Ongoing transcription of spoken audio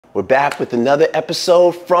We're back with another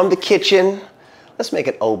episode from the kitchen. Let's make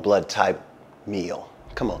an old blood type meal.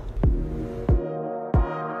 Come on.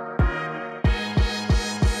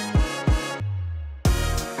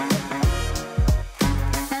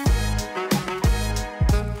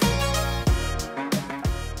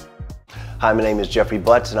 Hi, my name is Jeffrey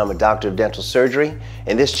Butts and I'm a doctor of dental surgery.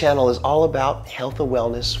 And this channel is all about health and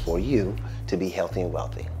wellness for you to be healthy and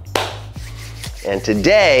wealthy. And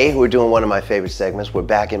today we're doing one of my favorite segments. We're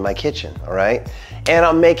back in my kitchen, all right? And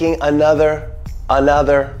I'm making another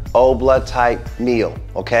old blood type meal,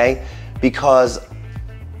 okay? Because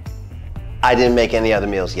I didn't make any other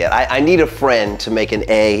meals yet. I need a friend to make an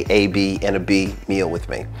A, B, and a B meal with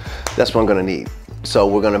me. That's what I'm gonna need. So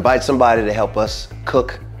we're gonna invite somebody to help us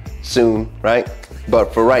cook soon, right?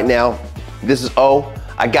 But for right now, this is O.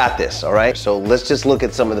 I got this, all right? So let's just look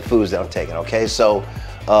at some of the foods that I'm taking, okay? So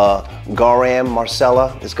garam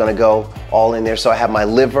Marcella is gonna go all in there. So I have my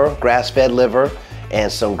liver, grass-fed liver,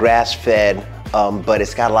 and some grass-fed, but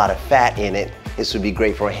it's got a lot of fat in it. This would be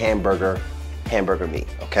great for a hamburger meat,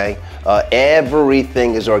 okay?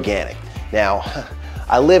 Everything is organic. Now,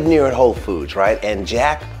 I live near at Whole Foods, right? And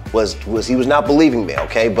Jack he was not believing me,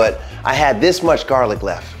 okay? But I had this much garlic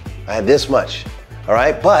left. I had this much, all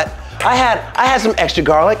right? But I had some extra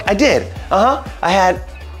garlic. I did, I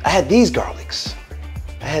had these garlics.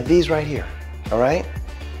 I had these right here, all right?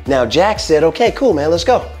 Now Jack said, okay, cool, man, let's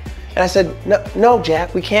go. And I said, no,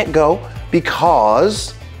 Jack, we can't go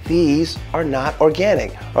because these are not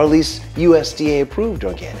organic, or at least USDA approved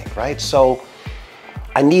organic, right? So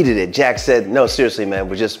I needed it. Jack said, no, seriously, man,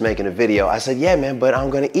 we're just making a video. I said, yeah, man, but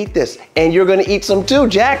I'm gonna eat this. And you're gonna eat some too,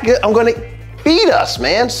 Jack. I'm gonna feed us,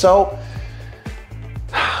 man. So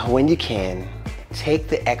when you can, take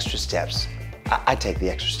the extra steps. I take the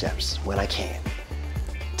extra steps when I can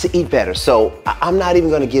to eat better. So I'm not even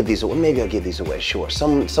gonna give these away. Maybe I'll give these away, sure.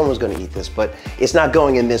 Someone's gonna eat this, but it's not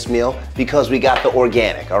going in this meal because we got the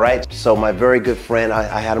organic, all right? So my very good friend,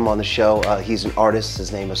 I had him on the show. He's an artist.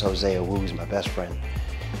 His name is Jose Awu. He's my best friend.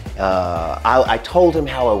 I told him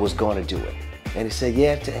how I was gonna do it. And he said,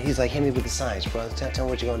 yeah, he's like, hit me with the science, brother. Tell me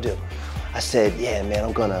what you're gonna do. I said, yeah, man,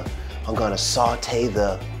 I'm gonna saute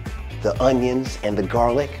the onions and the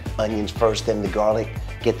garlic. Onions first, then the garlic.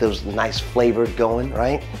 Get those nice flavors going,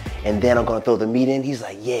 right? And then I'm gonna throw the meat in. He's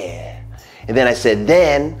like, yeah. And then I said,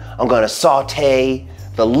 then I'm gonna saute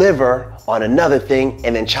the liver on another thing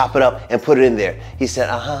and then chop it up and put it in there. He said,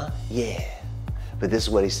 yeah. But this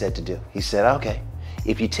is what he said to do. He said, okay,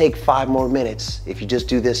 if you take 5 more minutes, if you just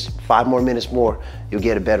do this 5 more minutes more, you'll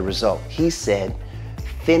get a better result. He said,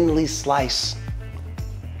 thinly slice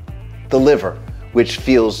the liver, which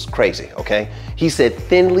feels crazy, okay? He said,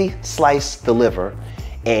 thinly slice the liver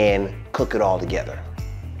and cook it all together.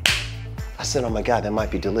 I said, oh my God, that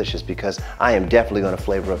might be delicious because I am definitely gonna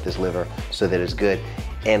flavor up this liver so that it's good.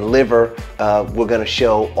 And liver, we're gonna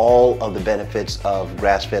show all of the benefits of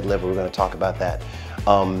grass-fed liver. We're gonna talk about that.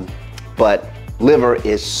 But liver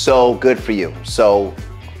is so good for you. So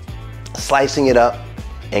slicing it up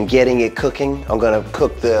and getting it cooking, I'm gonna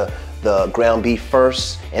cook the ground beef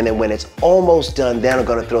first, and then when it's almost done, then I'm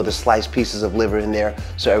gonna throw the sliced pieces of liver in there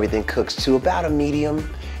so everything cooks to about a medium,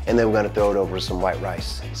 and then we're gonna throw it over some white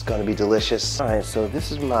rice. It's gonna be delicious. All right, so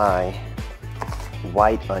this is my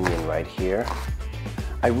white onion right here.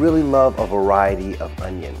 I really love a variety of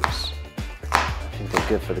onions. I think they're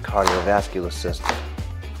good for the cardiovascular system,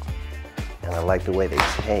 and I like the way they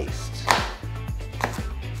taste.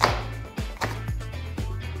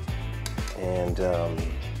 And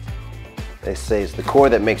they say it's the core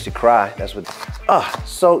that makes you cry. That's what.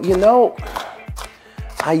 So you know,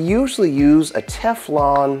 I usually use a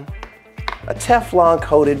Teflon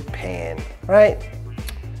coated pan, right?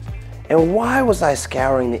 And why was I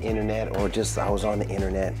scouring the internet, or just I was on the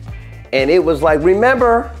internet, and it was like,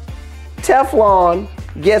 remember, Teflon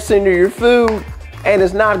gets into your food and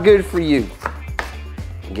it's not good for you.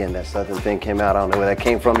 Again, that southern thing came out. I don't know where that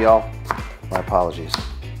came from, y'all. My apologies.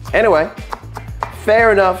 Anyway,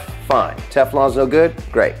 fair enough. Fine. Teflon's no good?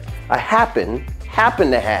 Great. I happen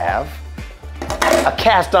to have a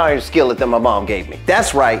cast iron skillet that my mom gave me.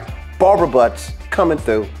 That's right. Barbara Butts coming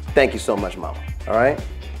through. Thank you so much, Mama. All right?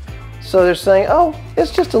 So they're saying, oh,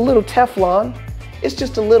 it's just a little Teflon. It's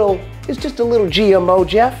just a little GMO,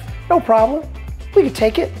 Jeff. No problem. We can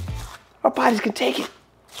take it. Our bodies can take it.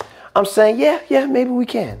 I'm saying, yeah, maybe we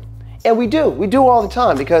can. And we do. We do all the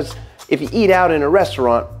time, because if you eat out in a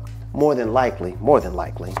restaurant, more than likely,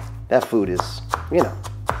 that food is, you know,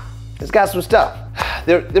 it's got some stuff.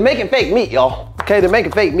 They're making fake meat, y'all. Okay, they're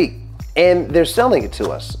making fake meat. And they're selling it to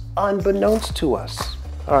us, unbeknownst to us.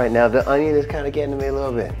 All right, now the onion is kind of getting to me a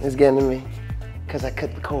little bit. It's getting to me. because I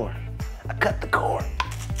cut the cord. I cut the cord.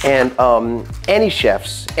 And any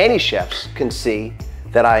chefs can see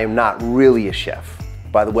that I am not really a chef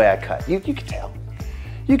by the way I cut. You can tell.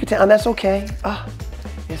 You can tell, and that's okay.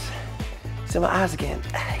 It's in my eyes again.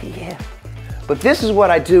 Yeah. But this is what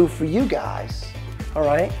I do for you guys, all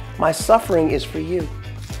right? My suffering is for you,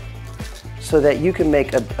 so that you can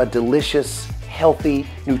make a delicious, healthy,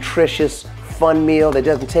 nutritious, fun meal that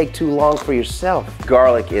doesn't take too long for yourself.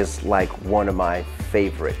 Garlic is like one of my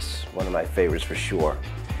favorites for sure.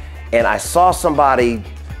 And I saw somebody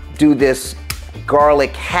do this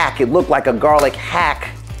garlic hack. It looked like a garlic hack.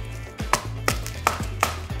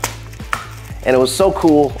 And it was so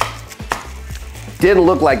cool. Didn't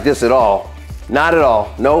look like this at all. Not at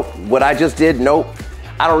all. Nope. What I just did, nope.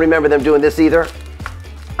 I don't remember them doing this either.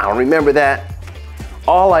 I don't remember that.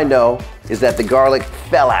 All I know is that the garlic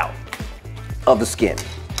fell out of the skin,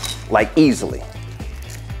 like easily.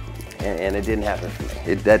 And it didn't happen for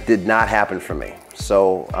me. That did not happen for me.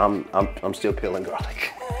 So I'm still peeling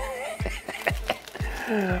garlic.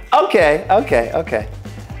 Okay.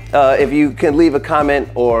 If you can leave a comment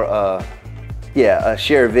or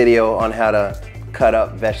share a video on how to cut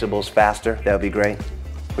up vegetables faster, that would be great.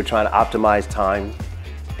 We're trying to optimize time,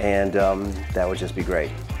 and that would just be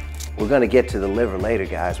great. We're gonna get to the liver later,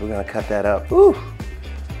 guys. We're gonna cut that up. Ooh,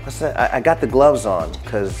 what's that? I got the gloves on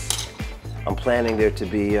because I'm planning there to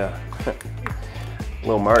be a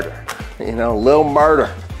little murder. You know, little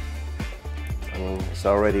murder. I mean, it's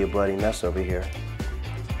already a bloody mess over here.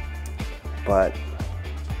 But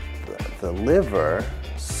the liver,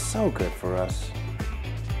 so good for us.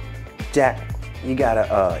 Jack, you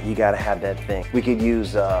gotta have that thing. We could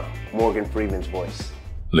use Morgan Freeman's voice.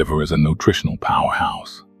 Liver is a nutritional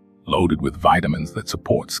powerhouse, loaded with vitamins that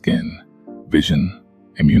support skin, vision,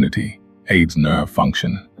 immunity, aids nerve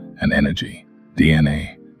function and energy,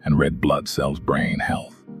 DNA and red blood cells, brain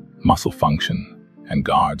health, muscle function, and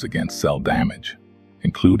guards against cell damage.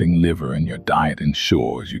 Including liver in your diet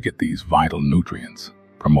ensures you get these vital nutrients,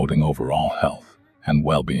 promoting overall health and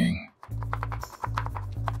well-being.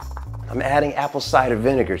 I'm adding apple cider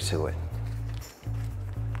vinegar to it.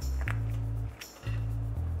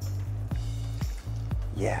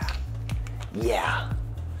 Yeah.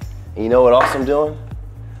 And you know what else I'm doing?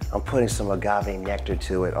 I'm putting some agave nectar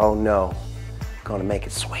to it. Oh no, gonna make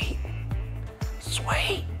it sweet.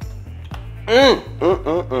 Sweet. And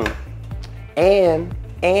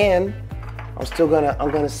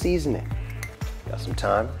I'm gonna season it. Got some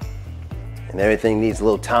thyme, and everything needs a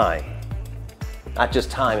little thyme. Not just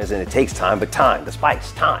thyme as in it takes time, but thyme, the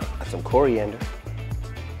spice, thyme. Got some coriander,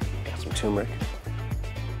 got some turmeric,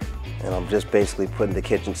 and I'm just basically putting the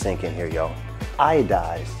kitchen sink in here, y'all.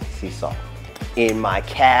 Iodized sea salt in my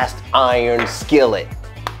cast iron skillet.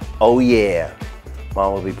 Oh yeah,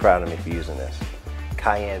 Mom will be proud of me for using this.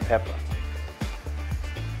 Cayenne pepper.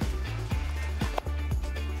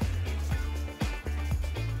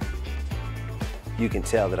 You can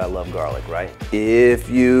tell that I love garlic, right? If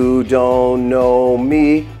you don't know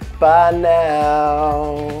me by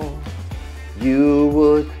now, you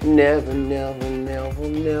would never know.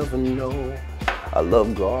 I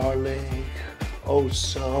love garlic, oh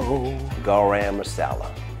so. Garam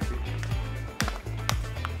masala.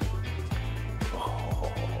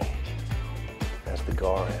 Oh, that's the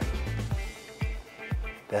garam.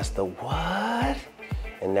 That's the what?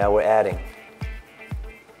 And now we're adding.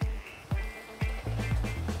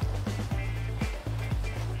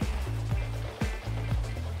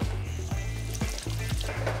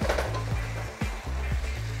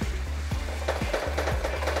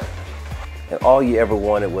 And all you ever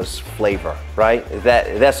wanted was flavor, right?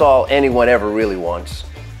 That's all anyone ever really wants,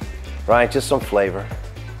 right? Just some flavor.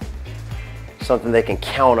 Something they can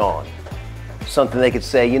count on. Something they could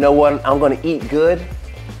say, you know what, I'm gonna eat good.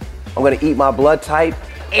 I'm gonna eat my blood type,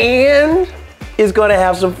 and it's gonna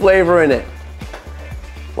have some flavor in it.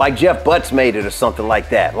 Like Jeff Butts made it or something like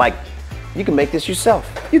that. Like, you can make this yourself.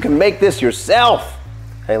 You can make this yourself.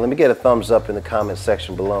 Hey, let me get a thumbs up in the comment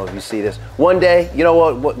section below if you see this. One day, you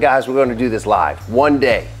know what guys, we're gonna do this live. One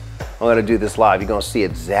day, I'm gonna do this live. You're gonna see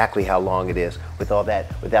exactly how long it is without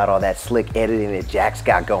all that slick editing that Jack's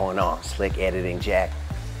got going on. Slick editing, Jack.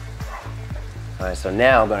 All right, so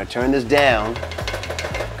now I'm gonna turn this down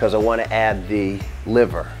because I wanna add the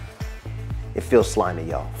liver. It feels slimy,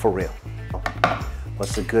 y'all, for real.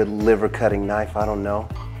 What's a good liver cutting knife? I don't know.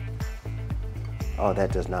 Oh,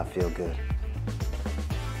 that does not feel good.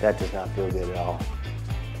 That does not feel good at all.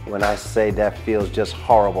 When I say that feels just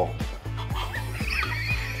horrible.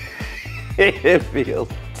 It feels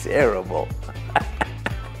terrible.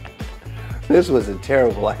 This was a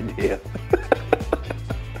terrible idea.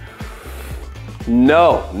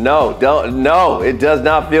 No, it does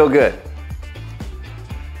not feel good.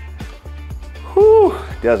 Whew,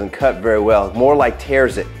 doesn't cut very well. More like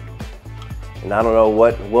tears it. And I don't know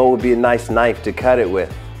what would be a nice knife to cut it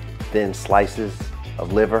with. Thin slices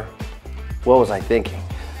of liver. What was I thinking?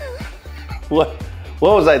 What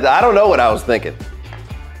was I don't know what I was thinking.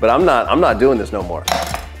 But I'm not doing this no more.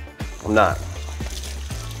 I'm not.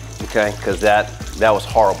 Okay, because that was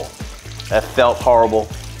horrible. That felt horrible.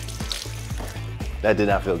 That did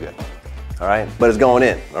not feel good. All right, but it's going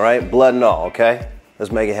in, all right? Blood and all, okay?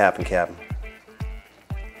 Let's make it happen, Captain.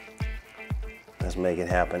 Let's make it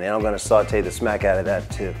happen. And I'm gonna saute the smack out of that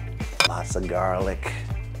too. Lots of garlic.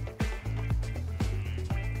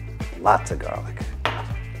 Lots of garlic.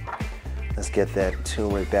 Let's get that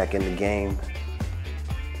turmeric back in the game.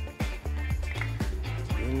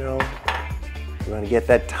 You know, we're gonna get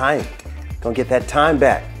that time. Gonna get that time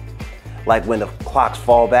back. Like when the clocks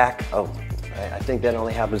fall back. Oh, I think that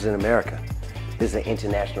only happens in America. This is an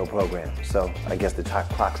international program, so I guess the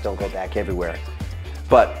clocks don't go back everywhere.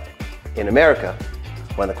 But in America,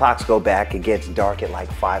 when the clocks go back, it gets dark at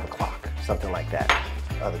like 5 o'clock, something like that.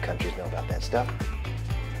 Other countries know about that stuff.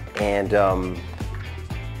 And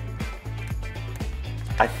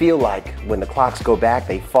I feel like when the clocks go back,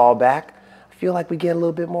 they fall back, I feel like we get a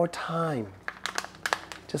little bit more time.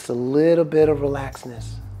 Just a little bit of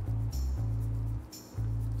relaxedness.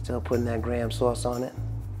 Still putting that graham sauce on it.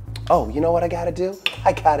 Oh, you know what I gotta do?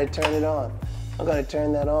 I gotta turn it on. I'm gonna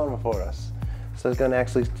turn that on for us. So it's gonna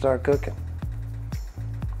actually start cooking.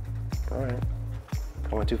 All right,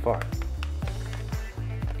 I went too far.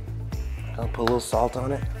 I'll put a little salt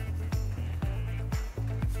on it.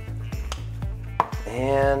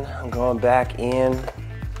 And I'm going back in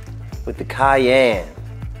with the cayenne.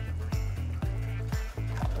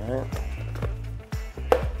 All right.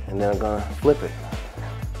 And then I'm gonna flip it.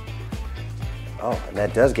 Oh, and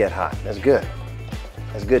that does get hot. That's good.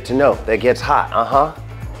 That's good to know. That gets hot. Uh-huh.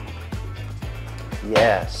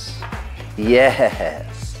 Yes.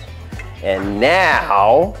 Yes. And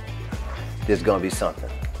now, there's gonna be something.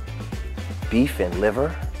 Beef and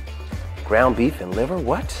liver. Ground beef and liver,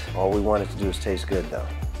 what? All we want it to do is taste good though.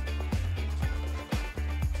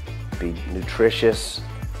 Be nutritious.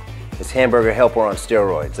 It's hamburger helper on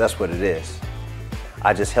steroids, that's what it is.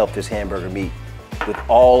 I just helped this hamburger meat with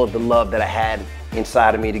all of the love that I had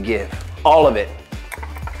inside of me to give. All of it.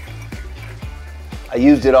 I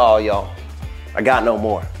used it all, y'all. I got no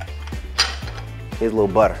more. Here's a little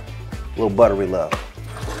butter. A little buttery love.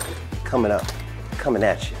 Coming up, coming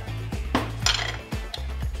at you.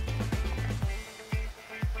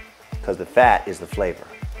 Because the fat is the flavor.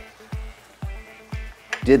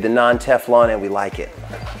 Did the non-Teflon and we like it.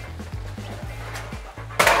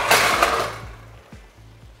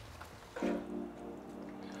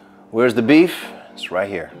 Where's the beef? It's right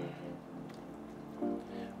here.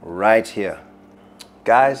 Right here.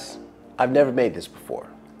 Guys, I've never made this before,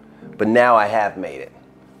 but now I have made it.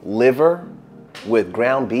 Liver with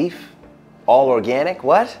ground beef, all organic,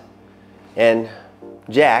 what? And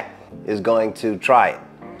Jack is going to try it.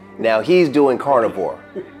 Now he's doing carnivore.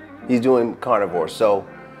 He's doing carnivore, so,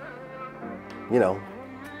 you know,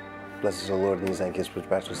 bless us, O Lord, in these and gifts which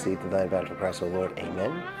pass receive the thine battle Christ, O Lord,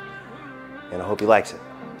 amen. And I hope he likes it.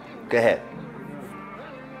 Go ahead.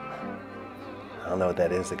 I don't know what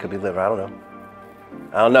that is. It could be liver. I don't know.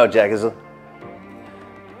 I don't know, Jack. Is it?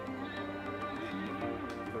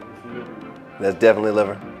 That's definitely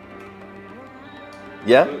liver.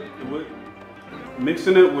 Yeah?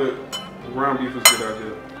 Mixing it with ground beef is a good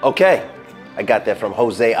idea. Okay. I got that from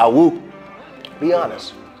Jose Awu. Be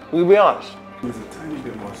honest. We'll be honest. There's a tiny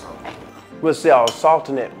bit more salt. We'll see, I was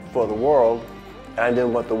salting it for the world, and I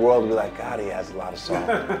didn't want the world to be like, God, he has a lot of salt.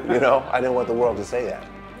 You know? I didn't want the world to say that.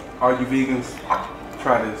 All you vegans,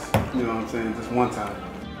 try this. You know what I'm saying? Just one time.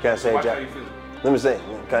 Can I say it, Watch how Jack? you feel. Let me say it.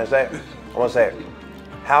 Can I say it? I want to say it.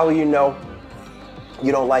 How do you know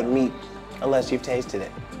you don't like meat unless you've tasted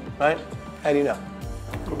it, right? How do you know?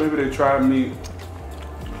 Well, maybe they tried meat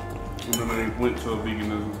and then they went to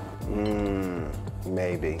veganism.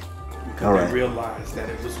 Maybe. Because they realized that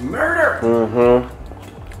it was murder.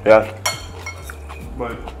 Mm-hmm. Yeah.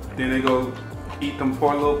 But then they go eat them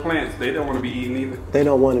poor little plants. They don't want to be eaten either. They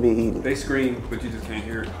don't want to be eaten. They scream, but you just can't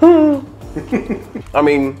hear it. I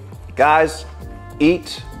mean, guys,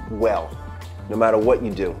 eat well, no matter what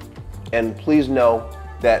you do. And please know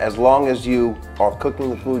that as long as you are cooking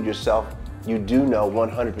the food yourself, you do know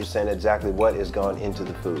 100% exactly what is gone into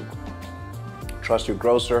the food. Trust your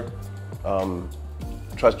grocer,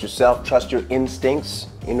 trust yourself, trust your instincts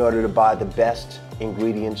in order to buy the best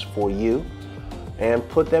ingredients for you and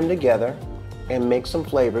put them together and make some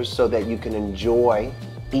flavors so that you can enjoy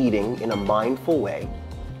eating in a mindful way.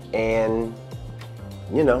 And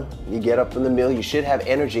you know, you get up from the meal, you should have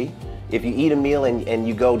energy. If you eat a meal and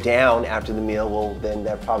you go down after the meal, well, then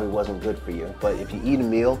that probably wasn't good for you. But if you eat a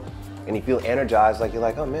meal and you feel energized, like you're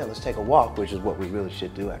like, oh man, let's take a walk, which is what we really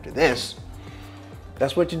should do after this,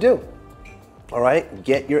 that's what you do. All right,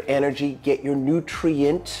 get your energy, get your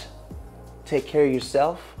nutrient, take care of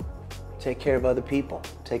yourself, take care of other people.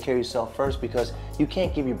 Take care of yourself first, because you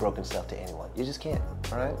can't give your broken self to anyone. You just can't,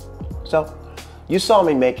 all right? So, you saw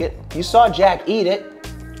me make it. You saw Jack eat it.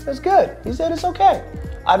 That's good. He said it's okay.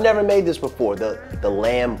 I've never made this before, the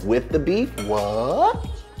lamb with the beef. What?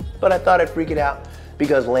 But I thought I'd freak it out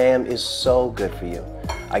because lamb is so good for you.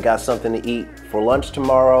 I got something to eat for lunch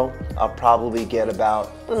tomorrow. I'll probably get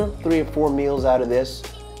about 3 or 4 meals out of this.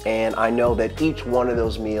 And I know that each one of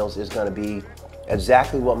those meals is gonna be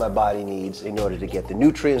exactly what my body needs in order to get the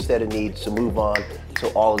nutrients that it needs to move on to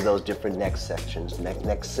all of those different next sections,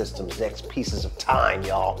 next systems, next pieces of time,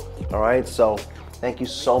 y'all. All right, so thank you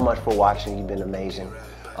so much for watching. You've been amazing.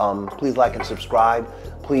 Please like and subscribe.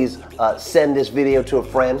 Please send this video to a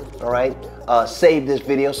friend, all right? Save this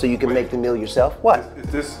video so you can make the meal yourself. What?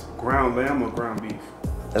 Is this ground lamb or ground beef?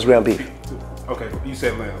 That's ground beef. Okay, you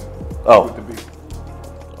said lamb. Oh. With the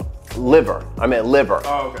beef. Liver. I meant liver.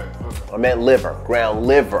 Oh, okay. I meant liver. Ground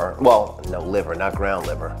liver. Well, no, liver, not ground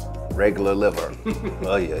liver. Regular liver.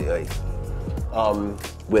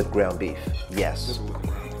 With ground beef. Yes.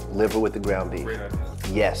 Liver with the ground beef. Great idea.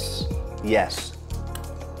 Yes. Yes.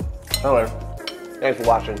 All right. Thanks for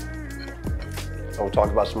watching. And we'll talk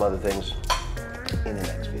about some other things in the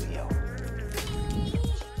next video.